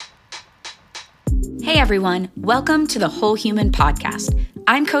Hey everyone, welcome to the Whole Human Podcast.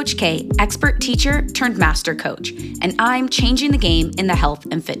 I'm Coach K, expert teacher turned master coach, and I'm changing the game in the health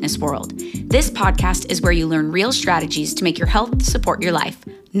and fitness world. This podcast is where you learn real strategies to make your health support your life,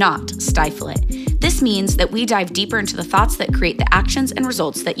 not stifle it. This means that we dive deeper into the thoughts that create the actions and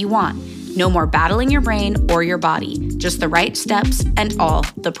results that you want. No more battling your brain or your body, just the right steps and all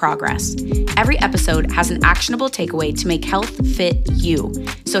the progress. Every episode has an actionable takeaway to make health fit you.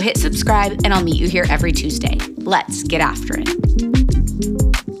 So hit subscribe and I'll meet you here every Tuesday. Let's get after it.